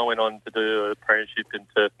horticulture, and then I went on to do an apprenticeship in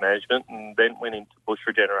turf management, and then went into bush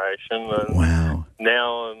regeneration. And wow!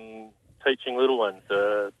 Now I'm teaching little ones,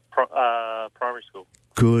 primary school.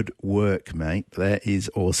 Good work, mate. That is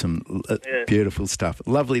awesome. Yeah. Beautiful stuff.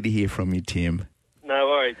 Lovely to hear from you, Tim. No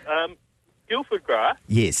worries. Guildford grass.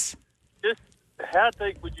 Yes. Just how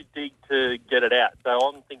deep would you dig to get it out? So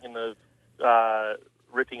I'm thinking of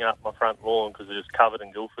ripping up my front lawn because it's just covered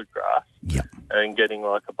in Guildford grass. Yep. And getting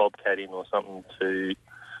like a bobcat in or something to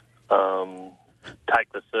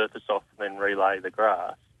take the surface off and then relay the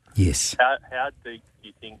grass. Yes. How deep do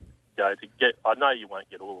you think go to get? I know you won't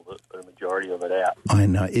get all of it, but the majority of it out. I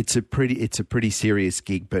know it's a pretty serious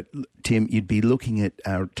gig, but Tim, you'd be looking at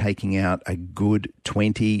taking out a good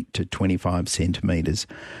 20 to 25 centimetres.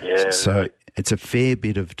 Yeah. So it's a fair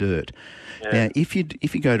bit of dirt. Yeah. Now, if you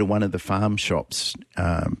go to one of the farm shops,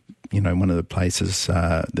 one of the places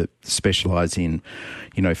that specialise in,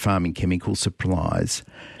 farming chemical supplies,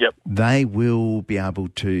 yep, they will be able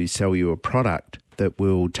to sell you a product that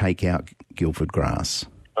will take out Guildford grass.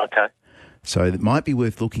 Okay. So it might be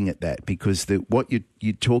worth looking at that because what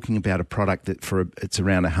you're talking about a product that it's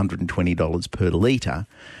around $120 per litre,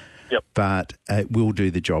 yep, but it will do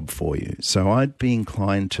the job for you. So I'd be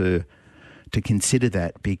inclined to consider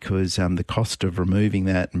that because the cost of removing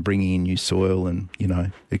that and bringing in new soil and,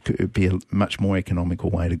 it could be a much more economical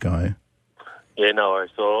way to go. Yeah, no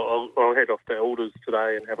worries. So I'll head off to Elders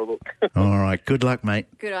today and have a look. All right. Good luck, mate.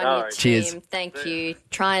 Good on you, Tim. Cheers. Thank you.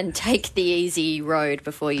 Try and take the easy road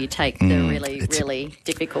before you take the really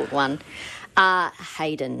difficult one.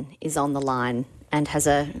 Hayden is on the line and has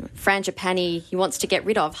a frangipani he wants to get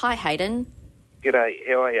rid of. Hi, Hayden. G'day.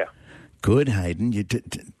 How are you? Good, Hayden. You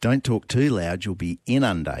don't talk too loud. You'll be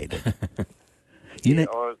inundated.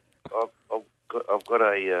 I've got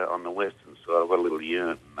on the western side, I've got a little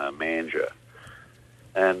unit in Mandurah.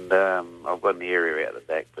 And I've got an area out the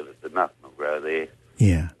back, but nothing will grow there.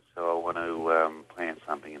 Yeah. So I want to plant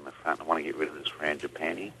something in the front. I want to get rid of this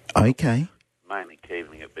frangipani. Okay. Mainly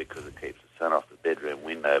keeping it because it keeps the sun off the bedroom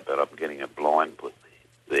window, but I'm getting a blind put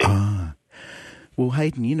there. Ah. Well,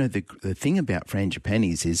 Hayden, the thing about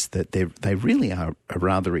frangipanis is that they really are a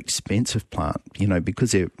rather expensive plant,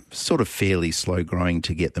 because they're sort of fairly slow growing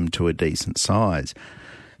to get them to a decent size.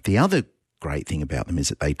 The other great thing about them is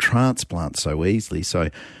that they transplant so easily. So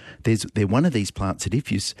they're one of these plants that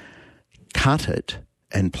if you cut it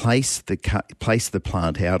and place the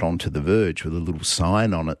plant out onto the verge with a little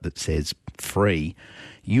sign on it that says free,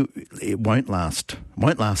 it won't last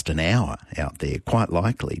an hour out there, quite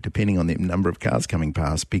likely, depending on the number of cars coming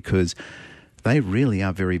past, because they really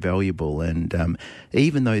are very valuable. And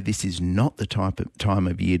even though this is not the time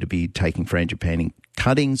of year to be taking frangipani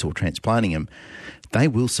cuttings or transplanting them, they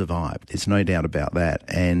will survive. There's no doubt about that.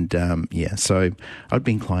 And, so I'd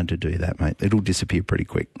be inclined to do that, mate. It'll disappear pretty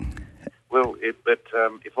quick. Well, if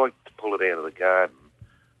I pull it out of the garden,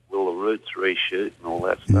 will the roots reshoot and all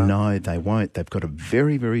that stuff? No, they won't. They've got a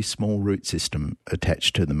very, very small root system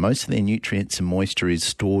attached to them. Most of their nutrients and moisture is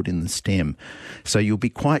stored in the stem. So you'll be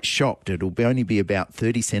quite shocked. It'll only be about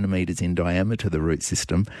 30 centimetres in diameter, the root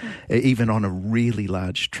system, even on a really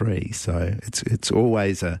large tree. So it's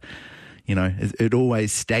always it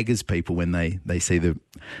always staggers people when they see the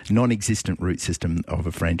non-existent root system of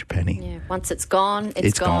a frangipani. Yeah, once it's gone,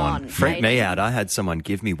 it's gone. Freaked me out. I had someone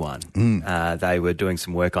give me one. They were doing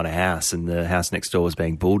some work on a house, and the house next door was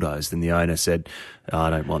being bulldozed, and the owner said, I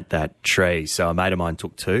don't want that tree. So a mate of mine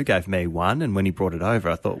took two, gave me one, and when he brought it over,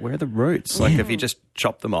 I thought, where are the roots? Like, have you just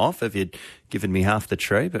chopped them off? Have you given me half the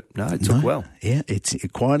tree? But no, it took well. Yeah, it's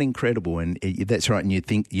quite incredible, and that's right. And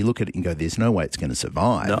you look at it and go, there's no way it's going to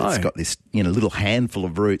survive. No. It's got this little handful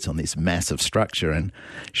of roots on this massive structure, and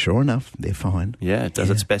sure enough, they're fine. Yeah, it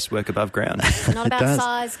does its best work above ground. It's not about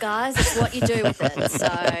size, guys. It's what you do with it. So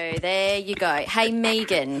there you go. Hey,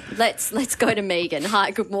 Megan, let's go to Megan.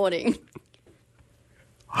 Hi, good morning.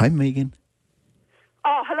 Hi, Megan.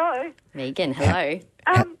 Oh, hello. Megan, hello.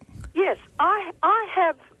 Yes, I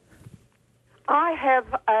have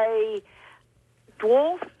a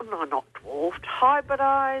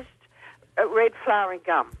hybridised red flowering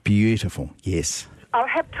gum. Beautiful, yes. I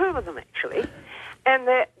have two of them actually, and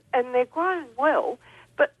they're growing well.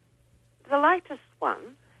 But the latest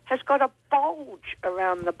one has got a bulge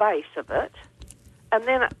around the base of it, and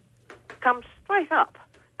then it comes straight up.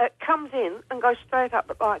 It comes in and goes straight up,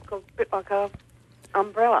 a bit like a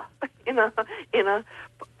umbrella in a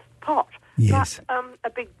pot. Yes. Like, a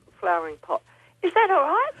big flowering pot. Is that all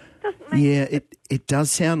right? It does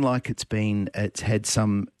sound like it's had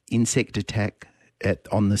some insect attack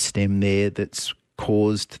on the stem there that's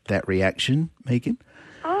caused that reaction, Megan.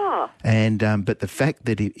 Oh. And but the fact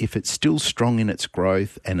that if it's still strong in its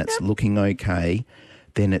growth and it's looking okay,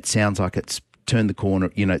 then it sounds like it's turned the corner.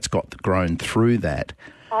 It's grown through that.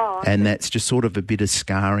 Oh, and that's just sort of a bit of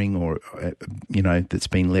scarring or, that's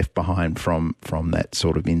been left behind from that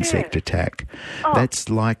sort of insect attack. Oh. That's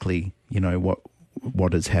likely,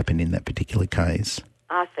 what has happened in that particular case.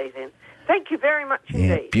 I see then. Thank you very much indeed.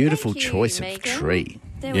 Yeah, beautiful Thank you, choice Megan. of tree.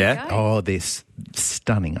 There we go. Oh, they're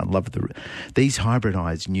stunning. I love these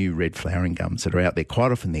hybridised new red flowering gums that are out there.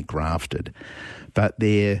 Quite often they're grafted, but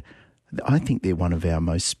I think they're one of our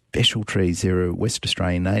most special trees. They're a West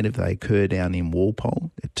Australian native. They occur down in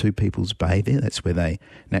Walpole at Two People's Bay there. That's where they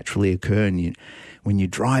naturally occur. And when you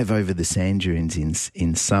drive over the sand dunes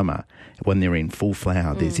in summer, when they're in full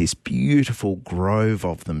flower, there's this beautiful grove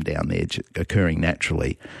of them down there occurring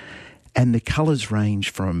naturally. And the colours range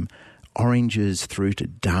from oranges through to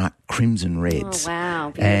dark crimson reds. Oh, wow.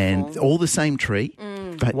 Beautiful. And all the same tree.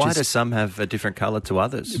 But why do some have a different colour to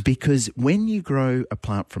others? Because when you grow a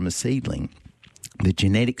plant from a seedling, the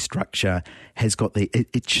genetic structure has got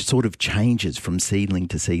it sort of changes from seedling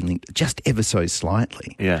to seedling just ever so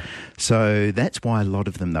slightly. Yeah. So that's why a lot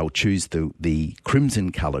of them, they'll choose the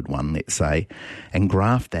crimson coloured one, let's say, and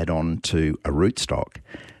graft that onto a rootstock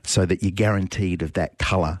so that you're guaranteed of that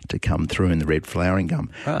colour to come through in the red flowering gum.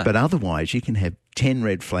 Right. But otherwise, you can have 10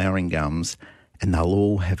 red flowering gums and they'll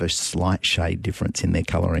all have a slight shade difference in their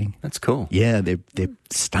colouring. That's cool. Yeah, they're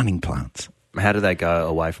stunning plants. How do they go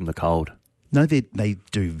away from the cold? No, they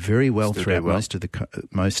do very well Still throughout do well.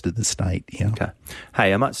 most of the state. Yeah. Okay.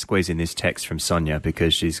 Hey, I might squeeze in this text from Sonia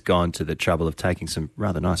because she's gone to the trouble of taking some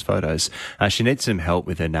rather nice photos. She needs some help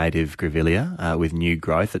with her native grevillea with new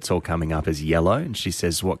growth. It's all coming up as yellow, and she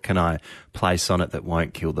says, "What can I place on it that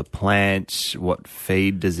won't kill the plant? What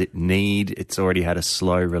feed does it need? It's already had a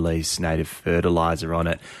slow release native fertilizer on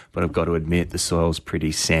it, but I've got to admit the soil's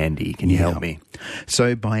pretty sandy. Can you help me?"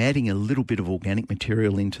 So by adding a little bit of organic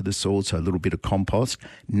material into the soil, so a little bit of compost,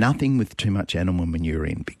 nothing with too much animal manure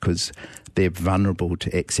in because they're vulnerable to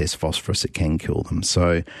excess phosphorus. It can kill them.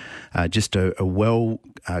 So just a well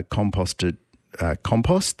composted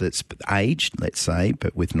compost that's aged, let's say,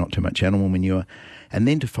 but with not too much animal manure, and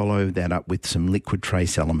then to follow that up with some liquid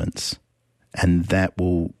trace elements, and that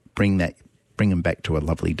will bring them back to a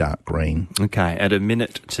lovely dark green. Okay, at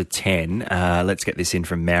 9:50, let's get this in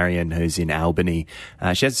from Marion, who's in Albany.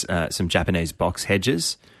 She has some Japanese box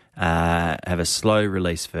hedges, have a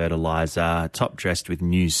slow-release fertiliser, top-dressed with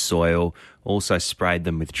new soil, also sprayed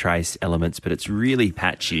them with trace elements, but it's really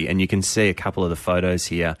patchy. And you can see a couple of the photos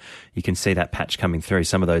here. You can see that patch coming through.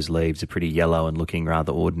 Some of those leaves are pretty yellow and looking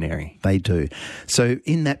rather ordinary. They do. So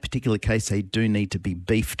in that particular case, they do need to be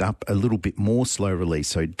beefed up a little bit more slow release,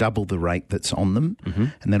 so double the rate that's on them,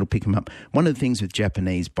 and that'll pick them up. One of the things with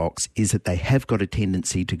Japanese box is that they have got a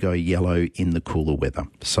tendency to go yellow in the cooler weather.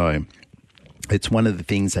 So it's one of the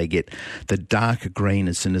things they get the darker green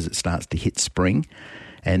as soon as it starts to hit spring.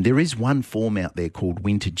 And there is one form out there called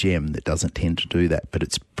Winter Gem that doesn't tend to do that, but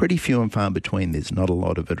it's pretty few and far between. There's not a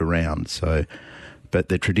lot of it around. So, but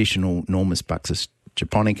the traditional Normus buxus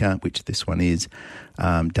japonica, which this one is,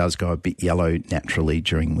 does go a bit yellow naturally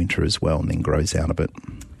during winter as well and then grows out of it.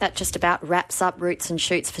 That just about wraps up Roots and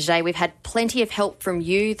Shoots for today. We've had plenty of help from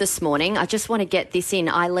you this morning. I just want to get this in.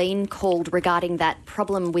 Eileen called regarding that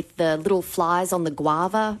problem with the little flies on the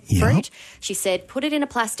guava fruit. She said, put it in a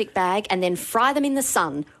plastic bag and then fry them in the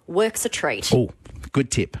sun. Works a treat. Oh, good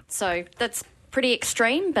tip. So that's pretty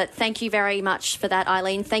extreme, but thank you very much for that,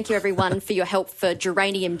 Eileen. Thank you, everyone, for your help for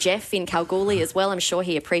Geranium Jeff in Kalgoorlie as well. I'm sure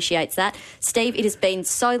he appreciates that. Steve, it has been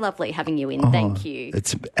so lovely having you in. Thank you.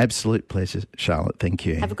 It's an absolute pleasure, Charlotte. Thank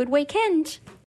you. Have a good weekend.